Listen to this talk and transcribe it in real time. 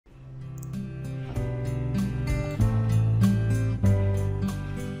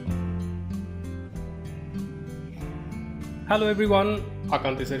Hello everyone,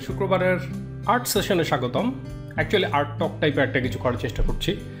 আকান্তিসের শুক্রবারের art সেশনে স্বাগতম। অ্যাকচুয়ালি আর্ট টক টাইপের একটা কিছু করার চেষ্টা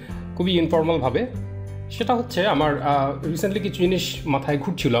করছি, খুবই ইনফর্মালভাবে। সেটা হচ্ছে আমার রিসেন্টলি কিছু জিনিস মাথায়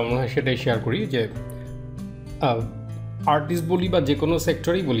ঘুরছিল, মনে হয় সেটাই শেয়ার করি। যে আর্টিস্ট বলি বা যে কোনো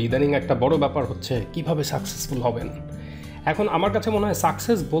সেক্টরেই বলি, ইদানিং একটা বড় ব্যাপার হচ্ছে কীভাবে সাকসেসফুল হবেন। এখন আমার কাছে মনে হয়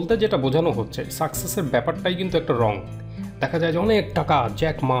সাকসেস বলতে যেটা বোঝানো হচ্ছে, সাকসেসের ব্যাপারটাই কিন্তু একটা রং। দেখা যায় যে অনেক টাকা,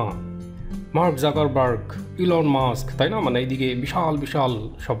 Jack Ma, mark Zuckerberg, Elon Musk, তাই না? মানে এইদিকে বিশাল বিশাল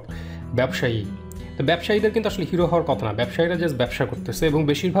সব ব্যবসায়ী। তো ব্যবসায়ীদের কিন্তু আসলে হিরো হওয়ার কথা না, ব্যবসায়ীরা জাস্ট ব্যবসা করতেছে। এবং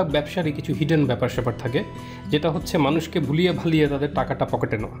বেশিরভাগ ব্যবসারই কিছু হিডেন ব্যাপার স্যাপার থাকে, যেটা হচ্ছে মানুষকে ভুলিয়ে ভালিয়ে তাদের টাকাটা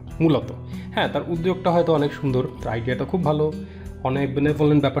পকেটে নেওয়া মূলত। হ্যাঁ, তার উদ্যোগটা হয়তো অনেক সুন্দর, তার আইডিয়াটা খুব ভালো, অনেক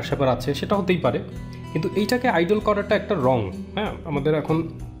বেনেভোলেন্ট ব্যাপার স্যাপার আছে, সেটা হতেই পারে। কিন্তু এইটাকে আইডল করাটা একটা রং। হ্যাঁ, আমাদের এখন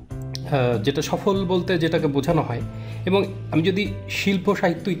যেটা সফল বলতে যেটাকে বোঝানো হয়, এবং আমি যদি শিল্প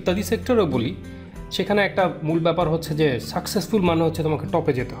সাহিত্য ইত্যাদি সেক্টরেও বলি, সেখানে একটা মূল ব্যাপার হচ্ছে যে সাকসেসফুল মানে হচ্ছে তোমাকে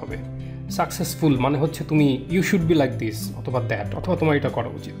টপে যেতে হবে। সাকসেসফুল মানে হচ্ছে তুমি you should be like this অথবা দ্যাট, অথবা তোমার এটা করা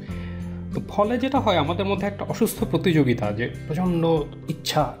উচিত। তো ফলে যেটা হয়, আমাদের মধ্যে একটা অসুস্থ প্রতিযোগিতা, যে প্রচণ্ড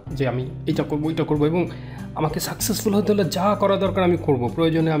ইচ্ছা যে আমি এইটা করবো ওইটা করবো, এবং আমাকে সাকসেসফুল হতে হলে যা করা দরকার আমি করব।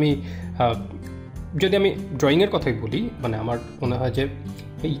 প্রয়োজনে আমি যদি আমি ড্রয়িংয়ের কথাই বলি, মানে আমার মনে হয় যে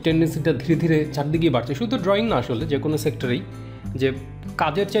এই টেন্ডেন্সিটা ধীরে ধীরে চারদিকে বাড়ছে। শুধু ড্রয়িং না, আসলে যে কোনো সেক্টরেই, যে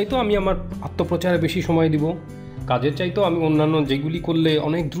কাজের চাইতেও আমি আমার আত্মপ্রচারে বেশি সময় দিব, কাজের চাইতেও আমি অন্যান্য যেগুলি করলে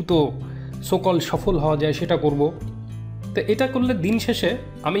অনেক দ্রুত সকল সফল হওয়া যায় সেটা করব। তো এটা করলে দিন শেষে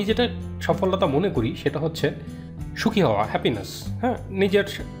আমি যেটা সফলতা মনে করি সেটা হচ্ছে সুখী হওয়া, হ্যাপিনেস। হ্যাঁ, নিজের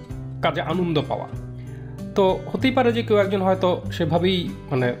কাজে আনন্দ পাওয়া। তো হতেই পারে যে কেউ একজন হয়তো সেভাবেই,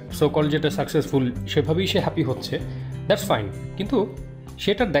 মানে সকল যেটা সাকসেসফুল সেভাবেই সে হ্যাপি হচ্ছে, দ্যাটস ফাইন। কিন্তু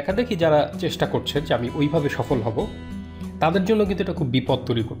সেটার দেখা দেখি যারা চেষ্টা করছে যে আমি ওইভাবে সফল হব, তাদের জন্য কিন্তু এটা খুব বিপদ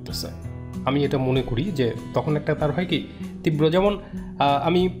তৈরি করতেছে। আমি এটা মনে করি যে তখন একটা তার হয় কি তীব্র, যেমন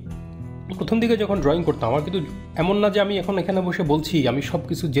আমি প্রথম দিকে যখন ড্রয়িং করতাম, আমার কিন্তু এমন না যে আমি এখন এখানে বসে বলছি আমি সব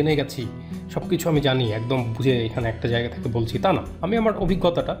কিছু জেনে গেছি, সব কিছু আমি জানি একদম বুঝে এখানে একটা জায়গা থেকে বলছি, তা না। আমি আমার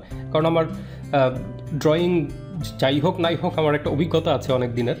অভিজ্ঞতাটা, কারণ আমার ড্রয়িং যাই হোক নাই হোক আমার একটা অভিজ্ঞতা আছে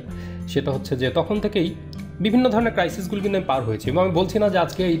অনেক দিনের, সেটা হচ্ছে যে তখন থেকেই বিভিন্ন ধরনের ক্রাইসিসগুলো কিন্তু আমি পার হয়েছি। এবং আমি বলছি না যে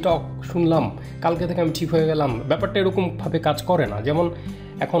আজকে এই টক শুনলাম কালকে থেকে আমি ঠিক হয়ে গেলাম, ব্যাপারটা এরকমভাবে কাজ করে না। যেমন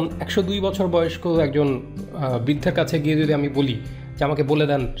এখন 102 বছর বয়স্ক একজন বৃদ্ধের কাছে গিয়ে যদি আমি বলি যে আমাকে বলে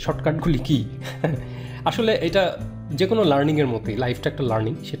দেন শর্টকাটগুলি কী, আসলে এটা যে কোনো লার্নিংয়ের মতোই, লাইফটা একটা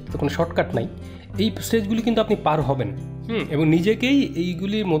লার্নিং, সেটা কোনো শর্টকাট নাই। এই স্টেজগুলি কিন্তু আপনি পার হবেন, এবং নিজেকেই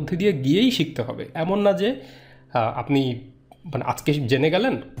এইগুলির মধ্যে দিয়ে গিয়েই শিখতে হবে। এমন না যে আপনি মানে আজকে জেনে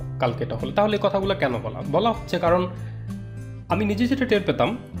গেলেন কালকে এটা হলো। তাহলে কথাগুলো কেন বলা হচ্ছে, কারণ আমি নিজে যেটা টের পেতাম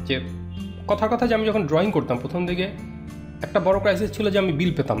যে কথার কথা যে আমি যখন ড্রয়িং করতাম প্রথম দিকে একটা বড় ক্রাইসিস ছিল যে আমি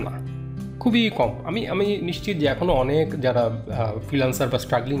বিল পেতাম না, খুবই কম। আমি নিশ্চিত যে এখনও অনেক যারা ফ্রিল্যান্সার বা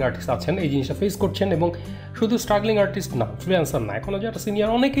স্ট্রাগলিং আর্টিস্ট আছেন এই জিনিসটা ফেস করছেন, এবং শুধু স্ট্রাগলিং আর্টিস্ট না, ফ্রিল্যান্সার না, এখনও যারা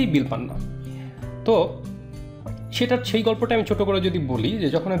সিনিয়র অনেকেই বিল পান না। তো সেই গল্পটা আমি ছোটো করে যদি বলি, যে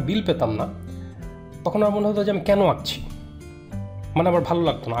যখন আমি বিল পেতাম না তখন আমার মনে হতো যে আমি কেন আঁকছি, মানে আমার ভালো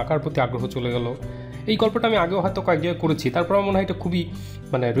লাগতো না, আঁকার প্রতি আগ্রহ চলে গেল। এই গল্পটা আমি আগেও হয়তো কয়েক জায়গায় করেছি, তারপর আমার মনে হয় এটা খুবই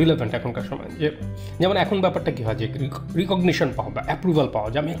মানে রিলেভেন্ট এখনকার সময়। যে যেমন এখন ব্যাপারটা কী হয়, যে রিকগনিশন পাওয়া বা অ্যাপ্রুভাল পাওয়া,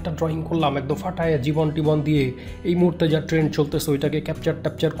 যে আমি একটা ড্রয়িং করলাম একদম ফাটায় জীবন টিবন দিয়ে, এই মুহূর্তে যা ট্রেন্ড চলতেছে ওইটাকে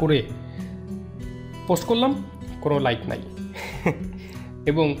ক্যাপচার করে পোস্ট করলাম, কোনো লাইক নাই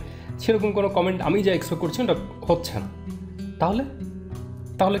এবং সেরকম কোনো কমেন্ট আমি যা এক্সপেক্ট করছি ওটা হচ্ছে না।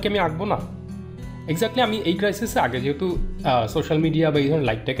 তাহলে কি আমি আঁকবো না? এক্স্যাক্টলি আমি এই ক্রাইসিসে আগে যেহেতু সোশ্যাল মিডিয়া বা এই ধরনের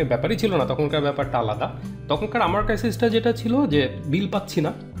লাইক টাইকের ব্যাপারই ছিল না, তখনকার ব্যাপারটা আলাদা। তখনকার আমার ক্রাইসিসটা যেটা ছিল যে বিল পাচ্ছি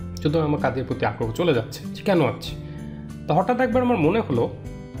না, শুধু আমার কাজের প্রতি আগ্রহ চলে যাচ্ছে, কেন আঁকছি। তো হঠাৎ একবার আমার মনে হলো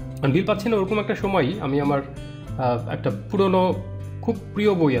বিল পাচ্ছি না, ওরকম একটা সময়ই আমি আমার একটা পুরনো খুব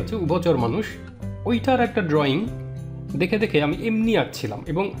প্রিয় বই আছে উভচর মানুষ, ওইটার একটা ড্রয়িং দেখে দেখে আমি এমনি আঁকছিলাম,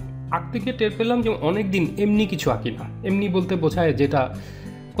 এবং আঁকতে গিয়ে টের পেলাম যে অনেক দিন এমনি কিছু আঁকি না। এমনি বলতে বোঝায় যেটা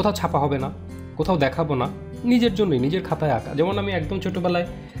কোথাও ছাপা হবে না, কোথাও দেখাবো না, নিজের জন্যই, নিজের খাতায় আঁকা। যেমন আমি একদম ছোটোবেলায়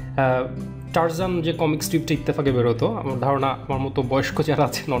টারজান যে কমিক স্ট্রিপটা ইত্তেফাকে বেরোতো, আমার ধারণা আমার মতো বয়স্ক যারা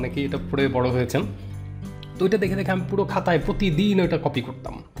আছেন অনেকেই এটা পড়ে বড় হয়েছেন, তো ওইটা দেখে দেখে আমি পুরো খাতায় প্রতিদিন ওইটা কপি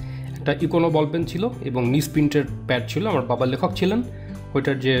করতাম। একটা ইকোনো বল পেন ছিল এবং নিউজ প্রিন্টের প্যাড ছিল, আমার বাবা লেখক ছিলেন,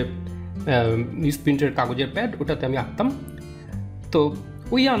 ওইটার যে নিউজ প্রিন্টের কাগজের প্যাড, ওটাতে আমি আঁকতাম। তো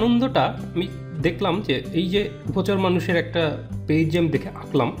ওই আনন্দটা আমি দেখলাম যে এই যে উপচর মানুষের একটা পেজ যে আমি দেখে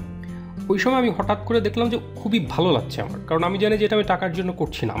আঁকলাম, ওই সময় আমি হঠাৎ করে দেখলাম যে খুবই ভালো লাগছে আমার, কারণ আমি জানি যে এটা আমি টাকার জন্য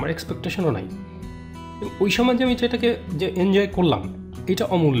করছি না, আমার এক্সপেকটেশনও নাই। ওই সময় যে আমি যেটাকে যে এনজয় করলাম এটা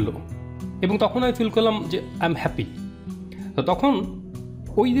অমূল্য, এবং তখন আমি ফিল করলাম যে আই এম হ্যাপি। তো তখন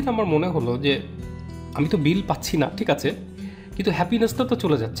ওই দিন আমার মনে হলো যে আমি তো বিল পাচ্ছি না, ঠিক আছে, কিন্তু হ্যাপিনেসটা তো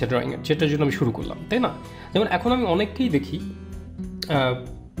চলে যাচ্ছে ড্রয়িংয়ের, যেটার জন্য আমি শুরু করলাম, তাই না? যেমন এখন আমি অনেককেই দেখি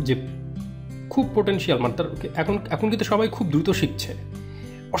যে খুব পোটেনশিয়াল, মানে তার এখন কিন্তু সবাই খুব দ্রুত শিখছে,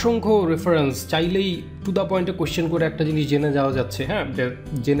 অসংখ্য রেফারেন্স, চাইলেই টু দ্য পয়েন্টে কোয়েশ্চেন করে একটা জিনিস জেনে যাওয়া যাচ্ছে। হ্যাঁ,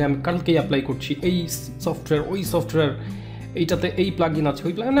 জেনে আমি কালকেই অ্যাপ্লাই করছি, এই সফটওয়্যার ওই সফটওয়্যার, এইটাতে এই প্লাগইন আছে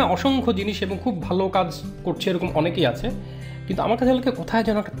ওই প্লাগইন, না অসংখ্য জিনিস, এবং খুব ভালো কাজ করছে, এরকম অনেকেই আছে। কিন্তু আমার কাছে লাগে কোথায়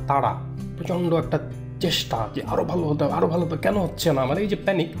যেন একটা তাড়া, প্রচণ্ড একটা চেষ্টা যে আরও ভালো হতে হবে, আরও ভালো হতে, কেন হচ্ছে না, মানে এই যে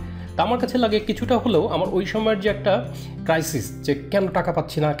প্যানিক। তা আমার কাছে লাগে কিছুটা হলেও আমার ওই সময়ের যে একটা ক্রাইসিস, যে কেন টাকা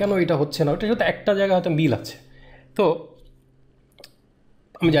পাচ্ছি না, কেন এটা হচ্ছে না, ওটার সাথে একটা জায়গায় হয়তো মিল আছে। তো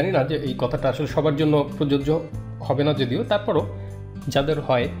আমি জানি না যে এই কথাটা আসলে সবার জন্য প্রযোজ্য হবে না যদিও, তারপরও যাদের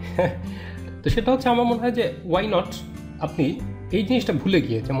হয় তো সেটা হচ্ছে আমার মনে হয় যে ওয়াই নট আপনি এই জিনিসটা ভুলে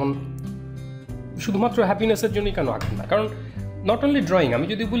গিয়ে, যেমন শুধুমাত্র হ্যাপিনেসের জন্যই কেন আঁকেন না। কারণ নট অনলি ড্রয়িং, আমি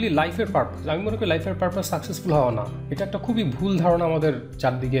যদি বলি লাইফের পারপাস, আমি মনে করি লাইফের পারপাস সাকসেসফুল হওয়া না। এটা একটা খুবই ভুল ধারণা আমাদের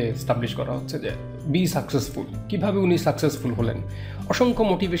চারদিকে এস্টাবলিশ করা হচ্ছে যে বি সাকসেসফুল। কীভাবে উনি সাকসেসফুল হলেন? অসংখ্য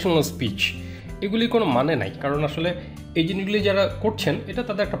মোটিভেশনাল স্পিচ, এগুলির কোনো মানে নাই। কারণ আসলে এই জিনিসগুলি যারা করছেন এটা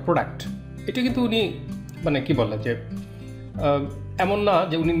তাদের একটা প্রোডাক্ট। এটা কিন্তু উনি মানে কি বলে যে এমন না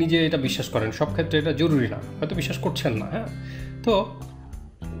যে উনি নিজে এটা বিশ্বাস করেন, সব ক্ষেত্রে এটা জরুরি না, হয়তো বিশ্বাস করছেন না। হ্যাঁ, তো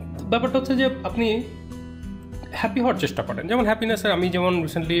ব্যাপারটা হচ্ছে যে আপনি হ্যাপি হওয়ার চেষ্টা করেন। যেমন হ্যাপিনেসের আমি যেমন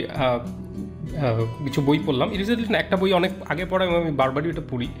রিসেন্টলি কিছু বই পড়লাম, রিসেন্টলি একটা বই অনেক আগে পড়া এবং আমি বারবারই এটা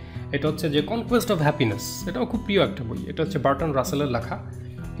পড়ি। এটা হচ্ছে যে কনকোয়েস্ট অফ হ্যাপিনেস, এটাও খুব প্রিয় একটা বই। এটা হচ্ছে বার্টন রাসেলের লেখা,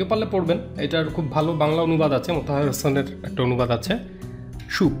 কেউ পারলে পড়বেন। এটার খুব ভালো বাংলা অনুবাদ আছে, মোতাহার হোসেনের একটা অনুবাদ আছে,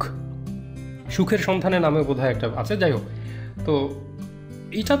 সুখের সন্ধানে নামে বোধহয় একটা আছে, যাই হোক। তো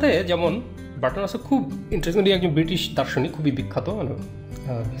এইটাতে যেমন বার্টন রাসেল খুব ইন্টারেস্টিং, একজন ব্রিটিশ দার্শনিক, খুবই বিখ্যাত, মানে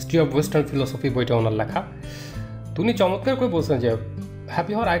হিস্ট্রি অফ ওয়েস্টার্ন ফিলোসফি বইটা ওনার লেখা। তো উনি চমৎকার করে বলছেন যে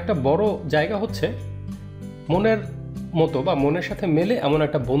হ্যাপি হওয়ার আরেকটা বড় জায়গা হচ্ছে মনের মতো বা মনের সাথে মেলে এমন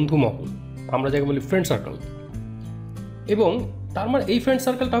একটা বন্ধু মহল, আমরা যাকে বলি ফ্রেন্ড সার্কেল। এবং তার মানে এই ফ্রেন্ড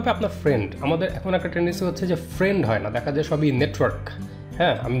সার্কেলটা হবে আপনার ফ্রেন্ড। আমাদের এখন একটা টেন্ডেন্সি হচ্ছে যে ফ্রেন্ড হয় না, দেখা যায় সবই নেটওয়ার্ক।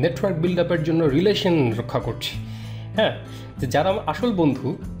 হ্যাঁ, আমি নেটওয়ার্ক বিল্ড আপের জন্য রিলেশন রক্ষা করছি। হ্যাঁ, যে যারা আমার আসল বন্ধু,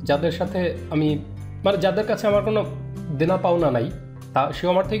 যাদের সাথে আমি মানে যাদের কাছে আমার কোনো দেনা পাওনা নাই, তা সেও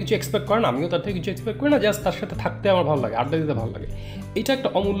আমার থেকে কিছু এক্সপেক্ট করে না, আমিও তার থেকে কিছু এক্সপেক্ট করি না, জাস্ট তার সাথে থাকতে আমার ভালো লাগে, আড্ডা দিতে ভালো লাগে। এটা একটা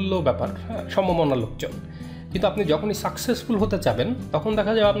অমূল্য ব্যাপার। হ্যাঁ, সম্ভাবনার লোকজন। কিন্তু আপনি যখনই সাকসেসফুল হতে চাবেন তখন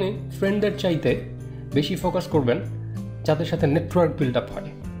দেখা যাবে আপনি ফ্রেন্ডদের চাইতে বেশি ফোকাস করবেন যাদের সাথে নেটওয়ার্ক বিল্ড আপ হয়।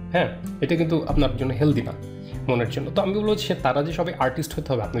 হ্যাঁ, এটা কিন্তু আপনার জন্য হেলদি না মনের জন্য। তো আমি বলবো যে তারা যে সবাই আর্টিস্ট হতে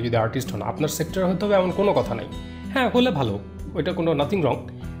হবে, আপনি যদি আর্টিস্ট হন আপনার সেক্টর হতে হবে এমন কোনো কথা নাই। হ্যাঁ, হলে ভালো, ওইটা কোনো নাথিং রং,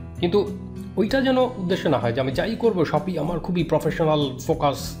 কিন্তু ওইটা যেন উদ্দেশ্য না হয় যে আমি যাই করবো সবই আমার খুবই প্রফেশনাল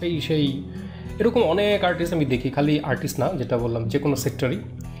ফোকাস, এই সেই। এরকম অনেক আর্টিস্ট আমি দেখি, খালি আর্টিস্ট না, যেটা বললাম যে কোনো সেক্টরই,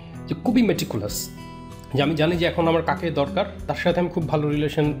 যে খুবই মেটিকুলাস, যে আমি জানি যে এখন আমার কাকে দরকার, তার সাথে আমি খুব ভালো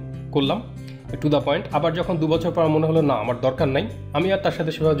রিলেশন করলাম টু দ্য পয়েন্ট। আবার যখন 2 বছর পর মনে হলো না আমার দরকার নাই, আমি আর তার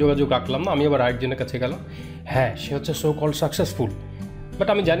সাথে সেভাবে যোগাযোগ রাখলাম না, আমি আবার আরেকজনের কাছে গেলাম। হ্যাঁ, সে হচ্ছে সো কল্ড সাকসেসফুল, বাট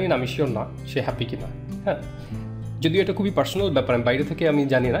আমি জানি না, আমি শিওর না সে হ্যাপি কিনা। হ্যাঁ, যদিও এটা খুবই পার্সোনাল ব্যাপার, আমি বাইরে থেকে আমি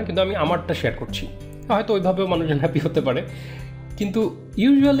জানি না, কিন্তু আমি আমারটা শেয়ার করছি। হয়তো ওইভাবেও মানুষজন হ্যাপি হতে পারে, কিন্তু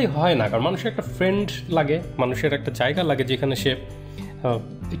ইউজুয়ালি হয় না। কারণ মানুষের একটা ফ্রেন্ড লাগে, মানুষের একটা জায়গা লাগে যেখানে সে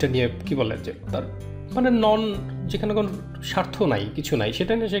এটা নিয়ে কী বলে যে তার মানে যেখানে কোনো স্বার্থ নাই, কিছু নাই,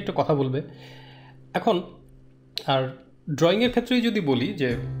 সেটা নিয়ে সে একটা কথা বলবে। এখন আর ড্রয়িংয়ের ক্ষেত্রেই যদি বলি যে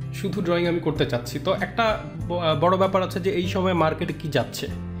শুধু ড্রয়িং আমি করতে চাচ্ছি, তো একটা বড় ব্যাপার আছে যে এই সময় মার্কেটে কী যাচ্ছে।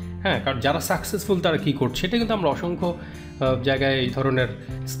 হ্যাঁ, কারণ যারা সাকসেসফুল তারা কী করছে, এটা কিন্তু আমরা অসংখ্য জায়গায় এই ধরনের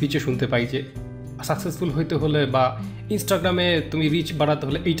স্পিচে শুনতে পাই যে সাকসেসফুল হইতে হলে বা ইনস্টাগ্রামে তুমি রিচ বাড়াতে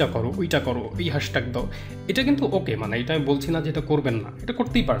হলে এইটা করো, ওইটা করো, এই হ্যাশট্যাগ দাও। এটা কিন্তু ওকে, মানে এটা আমি বলছি না যে এটা করবেন না, এটা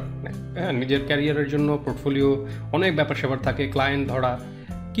করতেই পারেন। হ্যাঁ, নিজের ক্যারিয়ারের জন্য পোর্টফোলিও, অনেক ব্যাপার স্যাপার থাকে, ক্লায়েন্ট ধরা,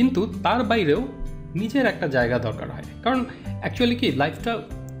 কিন্তু তার বাইরেও নিজের একটা জায়গা দরকার হয়। কারণ অ্যাকচুয়ালি কি লাইফটা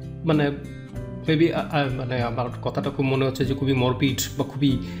মানে মেবি মানে আমার কথাটা খুব মনে হচ্ছে যে খুবই মরপিড বা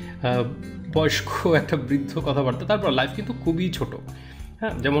খুবই বয়স্ক একটা বৃদ্ধ কথাবার্তা, তারপর লাইফ কিন্তু খুবই ছোট।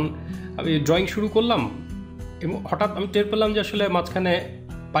 হ্যাঁ, যেমন আমি ড্রয়িং শুরু করলাম এবং হঠাৎ আমি টের পেলাম যে আসলে মাঝখানে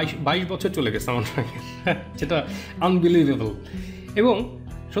 22 বছর চলে গেছে আমার ড্রয়িংয়ের, যেটা আনবিলিভেবল। এবং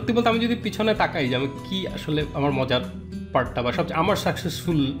সত্যি বলতে আমি যদি পিছনে তাকাই যে আমি কি আসলে আমার মজার পার্টটা বা সবচেয়ে আমার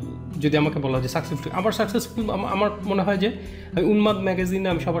সাকসেসফুল, যদি আমাকে বলা হয় যে সাকসেসফুল, আমার মনে হয় যে আমি উন্মাদ ম্যাগাজিনে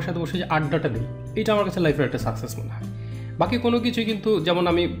আমি সবার সাথে বসে যে আড্ডাটা দিই, এটা আমার কাছে লাইফের একটা সাকসেস মনে হয়। বাকি কোনো কিছুই কিন্তু, যেমন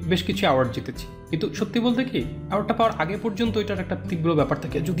আমি বেশ কিছু অ্যাওয়ার্ড জিতেছি, কিন্তু সত্যি বলতে কি অ্যাওয়ার্ডটা পাওয়ার আগে পর্যন্ত এটার একটা তীব্র ব্যাপার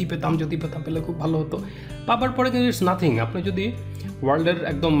থাকে, যদি পেতাম পেলে খুব ভালো হতো। পাবার পরে কিন্তু ইটস নাথিং। আপনি যদি ওয়ার্ল্ডের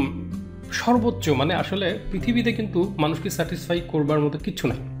একদম সর্বোচ্চ, মানে আসলে পৃথিবীতে কিন্তু মানুষকে স্যাটিসফাই করবার মতো কিচ্ছু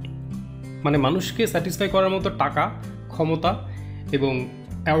নাই, মানে মানুষকে স্যাটিসফাই করার মতো টাকা, ক্ষমতা এবং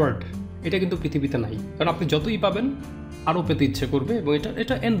অ্যাওয়ার্ড এটা কিন্তু পৃথিবীতে নাই, কারণ আপনি যতই পাবেন আরও পেতে ইচ্ছে করবে এবং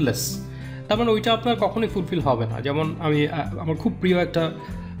এটা এন্ডলেস। তার মানে ওইটা আপনার কখনোই ফুলফিল হবে না। যেমন আমার খুব প্রিয় একটা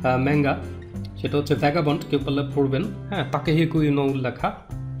ম্যাঙ্গা, সেটা হচ্ছে ভ্যাগাবন্ড, কেউ পারলে পড়বেন, হ্যাঁ, তাকেহিকো ইনোর লেখা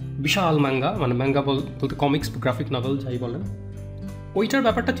বিশাল ম্যাঙ্গা, মানে ম্যাঙ্গা বলতে কমিক্স, গ্রাফিক নভেল যাই বলেন। ওইটার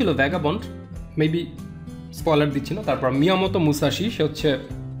ব্যাপারটা ছিল ভ্যাগাবন্ড, মেবি স্পয়লার দিচ্ছি না। তারপর মিয়ামোতো মুসাশি, সে হচ্ছে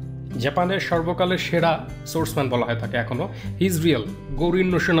জাপানের সর্বকালের সেরা সোর্সম্যান বলা হয় তাকে এখনও, হিজ রিয়েল। গৌরীন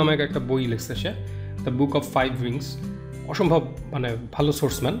নোশো নামে একটা বই লিখছে সে, দ্য বুক অফ 5 উইংস, অসম্ভব মানে ভালো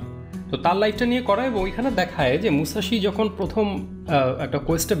সোর্সম্যান। তো তার লাইফটা নিয়ে করা, এবং ওইখানে দেখায় যে মুসাশি যখন প্রথম একটা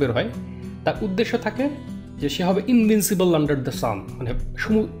কোয়েস্টে বের হয়, তার উদ্দেশ্য থাকে যে সে হবে ইনভিনসিবল আন্ডার দ্য সান, মানে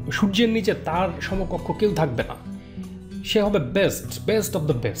সূর্যের নিচে তার সমকক্ষ কেউ থাকবে না, সে হবে বেস্ট অফ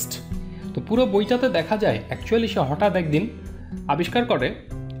দ্য বেস্ট। তো পুরো বইটাতে দেখা যায় অ্যাকচুয়ালি সে হঠাৎ একদিন আবিষ্কার করে,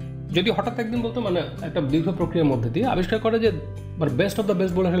 যদি হঠাৎ একদিন বলতো মানে একটা দীর্ঘ প্রক্রিয়ার মধ্যে দিয়ে আবিষ্কার করে যে মানে বেস্ট অফ দ্য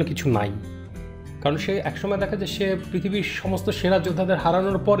বেস্ট বলে আসলে কিছু নাই। কারণ সে একসময় দেখা যায় সে পৃথিবীর সমস্ত সেরা যোদ্ধাদের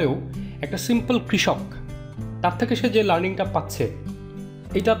হারানোর পরেও একটা সিম্পল কৃষক, তার থেকে সে যে লার্নিংটা পাচ্ছে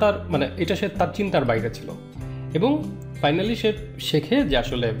এটা তার মানে এটা সে তার চিন্তার বাইরে ছিল। এবং ফাইনালি সে শেখে যে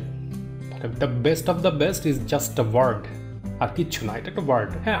আসলে the best of the best is just a word, আর কিচ্ছু না, এটা একটা ওয়ার্ড।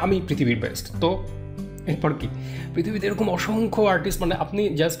 হ্যাঁ, আমি পৃথিবীর বেস্ট। তো এরপর কি, পৃথিবীতে এরকম অসংখ্য আর্টিস্ট, মানে আপনি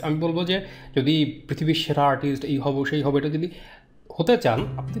জাস্ট আমি বলবো যে যদি পৃথিবীর সেরা আর্টিস্ট এই হবো সেই হবো এটা যদি হতে চান,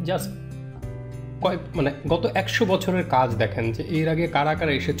 আপনি জাস্ট মানে গত 100 বছরের কাজ দেখেন যে এর আগে কারা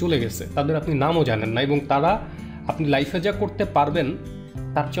কারা এসে চলে গেছে, তাদের আপনি নামও জানেন না, এবং তারা আপনি লাইফে যা করতে পারবেন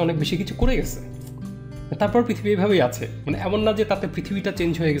তার চেয়ে অনেক বেশি কিছু করে গেছে। তারপর পৃথিবী এইভাবেই আছে, মানে এমন না যে তাতে পৃথিবীটা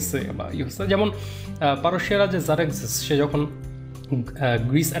চেঞ্জ হয়ে গেছে বা ইয়ে হচ্ছে। যেমন পারস্যের রাজা জারেক্সিস, সে যখন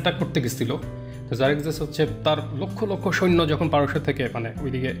গ্রিস অ্যাটাক করতে গেছিল, তো জারেক্সিস হচ্ছে তার লক্ষ লক্ষ সৈন্য যখন পারস্য থেকে মানে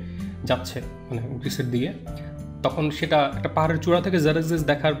ওইদিকে যাচ্ছে মানে গ্রিসের দিকে, তখন সেটা একটা পাহাড়ের চূড়া থেকে জারেক্সিস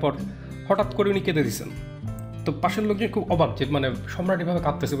দেখার পর হঠাৎ করে উনি কেঁদে দিয়েছেন। তো পাশের লোকজন খুব অবাক যে মানে সম্রাট এভাবে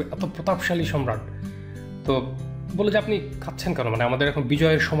কাঁদতেছে, এত প্রতাপশালী সম্রাট। তো বলে যে আপনি কাঁদছেন কেন, মানে আমাদের এখন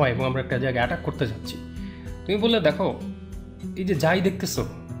বিজয়ের সময় এবং আমরা একটা জায়গায় অ্যাটাক করতে যাচ্ছি। তুমি বললে দেখো এই যে যাই দেখতেছো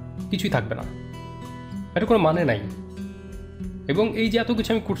কিছুই থাকবে না, এটা কোনো মানে নাই। এবং এই যে এত কিছু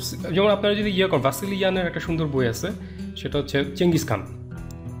আমি করছি, যেমন আপনারা যদি ইয়ে করেন, ভাসিলিয়ানের একটা সুন্দর বই আছে, সেটা হচ্ছে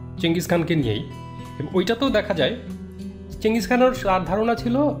চেঙ্গিস খানকে নিয়েই। এবং ওইটাতেও দেখা যায় চেঙ্গিস খানের তার ধারণা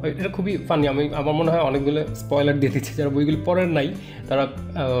ছিল, এটা খুবই ফানি, আমার মনে হয় অনেকগুলো স্পয়লার দিয়ে দিচ্ছে, যারা বইগুলো পড়েন নাই তারা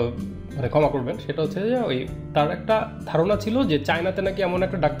মানে ক্ষমা করবেন। সেটা হচ্ছে যে ওই তার একটা ধারণা ছিল যে চায়নাতে নাকি এমন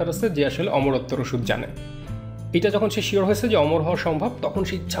একটা ডাক্তার আছে যে আসলে অমরত্বের ওষুধ জানে। এটা যখন সে শিওর হয়েছে যে অমর হওয়া সম্ভব, তখন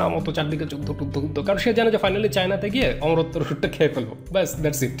সে ইচ্ছা মতো চারদিকে যুদ্ধ, কারণ সে জানে যে ফাইনালি চায়নাতে গিয়ে অমরত্বের ওষুধটা খেয়ে ফেলবো, ব্যাস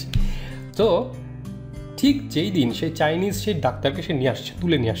দ্যাটস ইট। তো ঠিক যেই দিন সেই চাইনিজ সেই ডাক্তারকে সে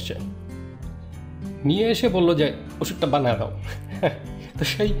তুলে নিয়ে আসছে, নিয়ে এসে বললো যে ওষুধটা বানিয়ে দাও। তো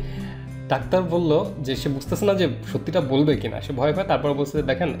সেই ডাক্তার বললো যে সে বুঝতেছে না যে সত্যিটা বলবে কিনা, সে ভয় পায়। তারপর বলছে যে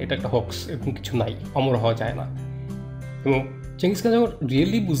দেখেন এটা একটা হক্স, এরকম কিছু নাই, অমর হওয়া যায় না। এবং চেঙ্গিস খান যখন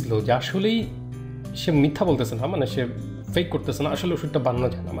রিয়েলি বুঝলো যে আসলেই সে মিথ্যা বলতেছে না, মানে সে ফেক করতেছে না, আসলে ওষুধটা বানানো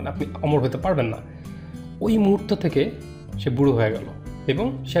যায় না, মানে আপনি অমর হতে পারবেন না, ওই মুহূর্ত থেকে সে বুড়ো হয়ে গেল এবং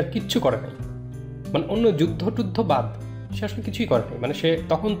সে আর কিচ্ছু করে নাই। মানে অন্য যুদ্ধ বাদ সে আসলে কিছুই করে নাই। মানে সে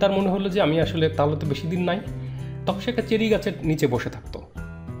তখন তার মনে হলো যে আমি আসলে তাহলে তো বেশি দিন নাই, তখন সে একটা চেরি গাছের নিচে বসে থাকতো।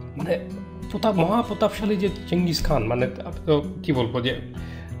 মানে মহাপ্রতাপশালী যে চেঙ্গিস খান, মানে কী বলবো যে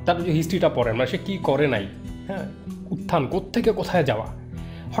তার যে হিস্ট্রিটা পড়েন, মানে সে কী করে নাই, হ্যাঁ, উত্থান কোত্থেকে কোথায় যাওয়া।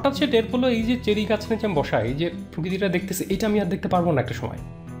 হঠাৎ সে টের পেলো এই যে চেরি গাছ নিচে আমি বসা, এই যে প্রকৃতিটা দেখতেছি, এটা আমি আর দেখতে পারবো না একটা সময়।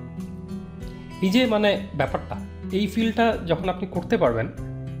 এই যে মানে ব্যাপারটা, এই ফিলটা যখন আপনি করতে পারবেন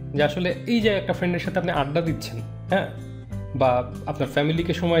যে আসলে এই যে একটা ফ্রেন্ডের সাথে আপনি আড্ডা দিচ্ছেন, হ্যাঁ, বা আপনার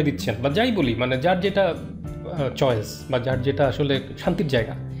ফ্যামিলিকে সময় দিচ্ছেন, বা যাই বলি, মানে যার যেটা চয়েস বা যার যেটা আসলে শান্তির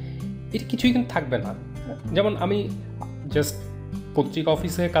জায়গা, এটা কিছুই কিন্তু থাকবে না। যেমন আমি জাস্ট পত্রিকা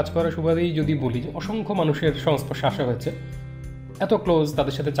অফিসে কাজ করার সুবাদেই যদি বলি যে অসংখ্য মানুষের সংস্পর্শে আসা হয়েছে, এত ক্লোজ,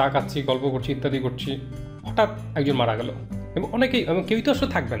 তাদের সাথে চা খাচ্ছি, গল্প করছি, ইত্যাদি করছি, হঠাৎ একজন মারা গেল। এবং অনেকেই, কেউই তো আসলে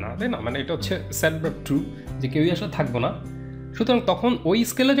থাকবে না, তাই না, মানে এটা হচ্ছে স্যাড বাট ট্রু যে কেউই আসলে থাকবো না। সুতরাং তখন ওই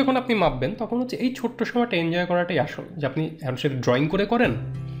স্কেলে যখন আপনি মাপবেন, তখন হচ্ছে এই ছোট্ট সময়টা এনজয় করাটাই আসল। যে আপনি সেটা ড্রয়িং করে করেন,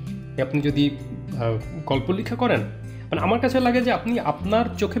 আপনি যদি গল্প লেখা করেন, মানে আমার কাছে লাগে যে আপনি আপনার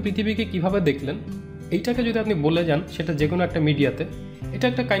চোখে পৃথিবীকে কীভাবে দেখলেন এইটাকে যদি আপনি বলে যান, সেটা যে কোনো একটা মিডিয়াতে, এটা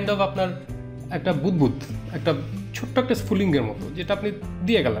একটা কাইন্ড অফ আপনার একটা বুদবুদ, একটা ছোট্ট একটা স্ফুলিঙ্গের মতো, যেটা আপনি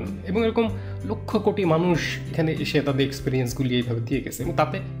দিয়ে গেলেন। এবং এরকম লক্ষ কোটি মানুষ এখানে এসে তাদের এক্সপিরিয়েন্সগুলি এইভাবে দিয়ে গেছে এবং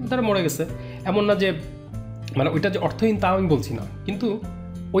তাতে তারা মরে গেছে। এমন না যে মানে ওইটা যে অর্থহীন তা আমি বলছি না, কিন্তু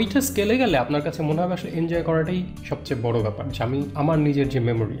ওইটা স্কেলে গেলে আপনার কাছে মনে হবে আসলে এনজয় করাটাই সবচেয়ে বড় ব্যাপার। যে আমি আমার নিজের যে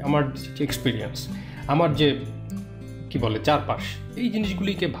মেমোরি, আমার যে এক্সপিরিয়েন্স, আমার যে কি বলে চারপাশ, এই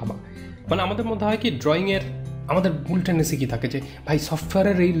জিনিসগুলিকে ভাবা। মানে আমাদের মধ্যে হয় কি ড্রয়িংয়ের আমাদের ভুল টেন্ডেন্সি কী থাকে যে ভাই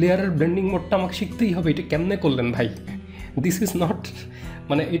সফটওয়্যারের এই লেয়ারের ব্লেন্ডিং মোডটা আমাকে শিখতেই হবে, এটা কেমনে করলেন ভাই? দিস ইজ নট,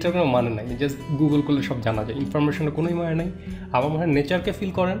 মানে এটার কোনো মানে নাই, জাস্ট গুগল করলে সব জানা যায়, ইনফরমেশনের কোনোই মানে নাই। আমার মনে হয় নেচারকে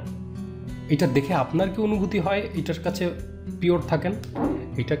ফিল করেন, এটা দেখে আপনার কি অনুভূতি হয়, এটার কাছে পিওর থাকেন,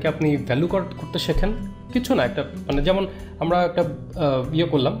 এটাকে আপনি ভ্যালু করতে শেখেন। কিছু না, একটা মানে যেমন আমরা একটা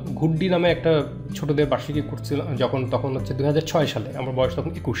করলাম, ঘুড্ডি নামে একটা ছোটোদের বার্ষিকী করছিলাম তখন হচ্ছে 2006 সালে, আমার বয়স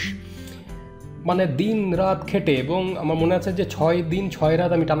তখন 21। মানে দিন রাত খেটে, এবং আমার মনে আছে যে 6 দিন 6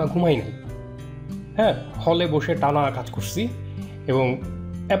 রাত আমি টানা ঘুমাই নাই। হ্যাঁ, হলে বসে টানা কাজ করছি, এবং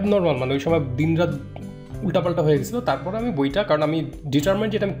অ্যাবনর্মাল, মানে ওই সময় দিন রাত উল্টাপাল্টা হয়ে গেছিলো। তারপরে আমি বইটা, কারণ আমি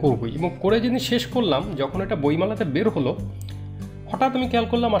ডিটারমাইন্ড যেটা আমি করবই, এবং করে যেদিন শেষ করলাম, যখন এটা বইমেলাতে বের হলো, হঠাৎ আমি খেয়াল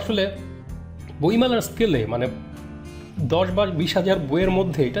করলাম আসলে বইমেলার স্কেলে মানে 10 বা 20 হাজার বইয়ের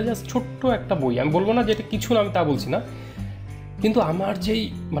মধ্যে এটা জাস্ট ছোট্ট একটা বই। আমি বলবো না যে এটা কিছু না, আমি তা বলছি না, কিন্তু আমার যেই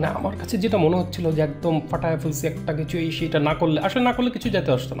মানে আমার কাছে যেটা মনে হচ্ছিল যে একদম ফাটায় ফেলছি একটা কিছু, এই সেটা না করলে আসলে না করলে কিছু যেতে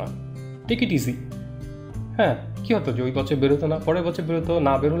আসতো না, টেক ইট ইজি। হ্যাঁ, কী হতো যে ওই বছর বেরোতো না, পরের বছর বেরোতো,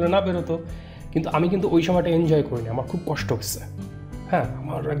 না বেরোলে না বেরোতো, কিন্তু আমি কিন্তু ওই সময়টা এনজয় করিনি, আমার খুব কষ্ট হচ্ছে। হ্যাঁ,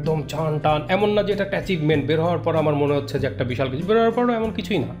 আমার একদম টান, এমন না যে এটা একটা অ্যাচিভমেন্ট, বের হওয়ার পর আমার মনে হচ্ছে যে একটা বিশাল কিছু, বের হওয়ার পরও এমন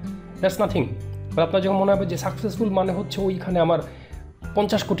কিছুই না, দ্যাটস নাথিং। আপনার যখন মনে হবে যে সাকসেসফুল মানে হচ্ছে ওইখানে আমার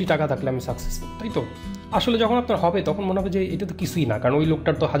 50 কোটি টাকা থাকলে আমি সাকসেসফুল, তাই তো? আসলে যখন আপনার হবে তখন মনে হবে যে এটা তো কিছুই না, কারণ ওই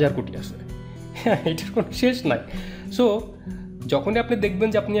লোকটার তো 1000 কোটি আছে, হ্যাঁ, এটার কোনো শেষ নাই। সো যখনই আপনি দেখবেন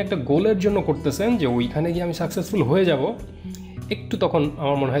যে আপনি একটা গোলের জন্য করতেছেন, যে ওইখানে গিয়ে আমি সাকসেসফুল হয়ে যাব, একটু তখন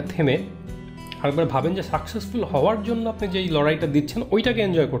আমার মনে হয় থেমে আরেকবার ভাবেন যে সাকসেসফুল হওয়ার জন্য আপনি যেই লড়াইটা দিচ্ছেন ওইটাকে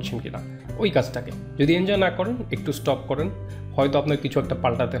এনজয় করছেন কি না, ওই কাজটাকে। যদি এনজয় না করেন, একটু স্টপ করেন, হয়তো আপনার কিছু একটা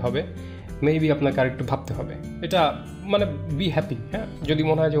পাল্টাতে হবে, মেবি আপনাকে আরেকটু ভাবতে হবে, এটা মানে বি হ্যাপি। হ্যাঁ, যদি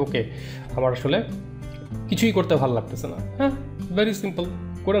মনে হয় যে ওকে আমার আসলে কিছুই করতে ভালো লাগতেছে না, হ্যাঁ, ভেরি সিম্পল,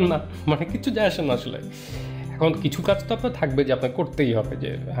 করেন না, মানে কিছু যায় আসে না আসলে। এখন কিছু কাজ তো আপনার থাকবে যে আপনার করতেই হবে, যে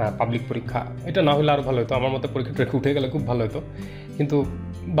হ্যাঁ পাবলিক পরীক্ষা, এটা না হলে আরও ভালো হতো, আমার মতো পরীক্ষাটা উঠে গেলে খুব ভালো হতো, কিন্তু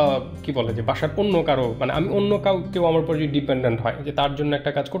বা কী বলে যে বাসার অন্য কারো, মানে আমি অন্য কেউ আমার উপর যদি ডিপেন্ডেন্ট হয় যে তার জন্য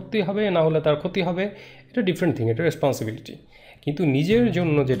একটা কাজ করতেই হবে, না হলে তার ক্ষতি হবে, এটা ডিফারেন্ট থিং, এটা রেসপন্সিবিলিটি। কিন্তু নিজের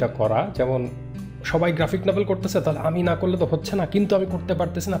জন্য যেটা করা, যেমন সবাই গ্রাফিক নভেল করতেছে, তাহলে আমি না করলে তো হচ্ছে না, কিন্তু আমি করতে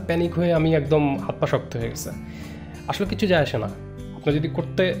পারতেছি না, প্যানিক হয়ে আমি একদম হাত পা শক্ত হয়ে গেছে, আসলে কিছু যায় আসে না। আপনার যদি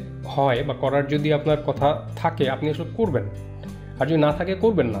করতে হয় বা করার যদি আপনার কথা থাকে, আপনি আসলে করবেন, আর যদি না থাকে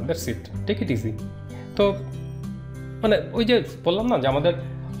করবেন না, that's it, take it easy. তো মানে ওই যে বললাম না যে আমাদের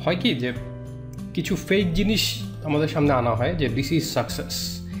হয় কি যে কিছু ফেক জিনিস আমাদের সামনে আনা হয়, যে দিস ইজ সাকসেস,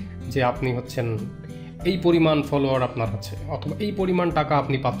 যে আপনি হচ্ছেন এই পরিমাণ ফলোয়ার আপনার আছে, অথবা এই পরিমাণ টাকা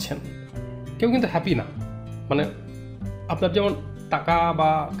আপনি পাচ্ছেন। কেউ কিন্তু হ্যাপি না, মানে আপনার যেমন টাকা বা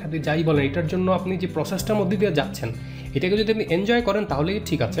খ্যাতি যাই বলেন, এটার জন্য আপনি যে প্রসেসটার মধ্যে দিয়ে যাচ্ছেন, এটাকে যদি আপনি এনজয় করেন তাহলেই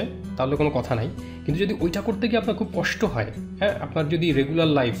ঠিক আছে, তাহলে কোনো কথা নাই। কিন্তু যদি ওইটা করতে গিয়ে আপনার খুব কষ্ট হয়, হ্যাঁ, আপনার যদি রেগুলার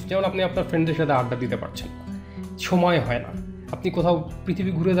লাইফ, যেমন আপনি আপনার ফ্রেন্ডদের সাথে আড্ডা দিতে পারছেন, সময় হয় না, আপনি কোথাও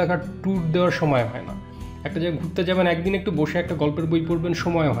পৃথিবী ঘুরে দেখার ট্যুর দেওয়ার সময় হয় না, একটা জায়গায় ঘুরতে যাবেন, একদিন একটু বসে একটা গল্পের বই পড়বেন,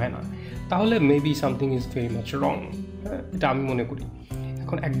 সময় হয় না, তাহলে maybe something is very much রং, হ্যাঁ, এটা আমি মনে করি।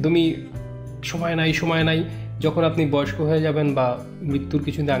 এখন একদমই সময় নাই, যখন আপনি বয়স্ক হয়ে যাবেন বা মৃত্যুর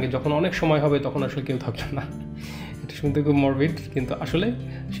কিছুদিন আগে যখন অনেক সময় হবে, তখন আসলে কেউ থাকবে না। এটা শুনতে খুব মরবিড, কিন্তু আসলে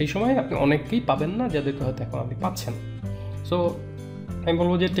সেই সময় আপনি অনেককেই পাবেন না যাদেরকে হয়তো এখন আপনি পাচ্ছেন। সো আমি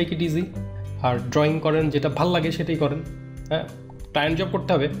বলবো যে take it easy, R drawing করেন, যেটা ভাল লাগে সেটাই করেন। হ্যাঁ, ক্লায়েন্ট জব করতে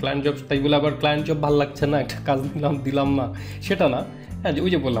হবে, ক্লায়েন্ট জব তাই বলে আবার ক্লায়েন্ট জব ভালো লাগছে না, একটা কাজ দিলাম না, সেটা না। হ্যাঁ, ওই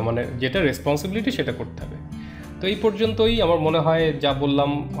যে বললাম, মানে যেটা রেসপন্সিবিলিটি সেটা করতে হবে। তো এই পর্যন্তই আমার মনে হয়, যা বললাম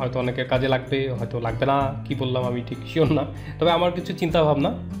হয়তো অনেকের কাজে লাগবে, হয়তো লাগবে না, কি বললাম আমি ঠিক শিওর না, তবে আমার কিছু চিন্তা ভাবনা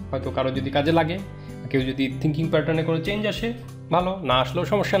হয়তো কারো যদি কাজে লাগে, কেউ যদি থিঙ্কিং প্যাটার্নে কোনো চেঞ্জ আসে, ভালো, না আসলেও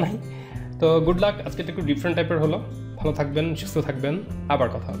সমস্যা নাই। তো গুড লাক, আজকে একটু ডিফারেন্ট টাইপের হলো। ভালো থাকবেন, সুস্থ থাকবেন, আবার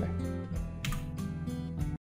কথা হবে।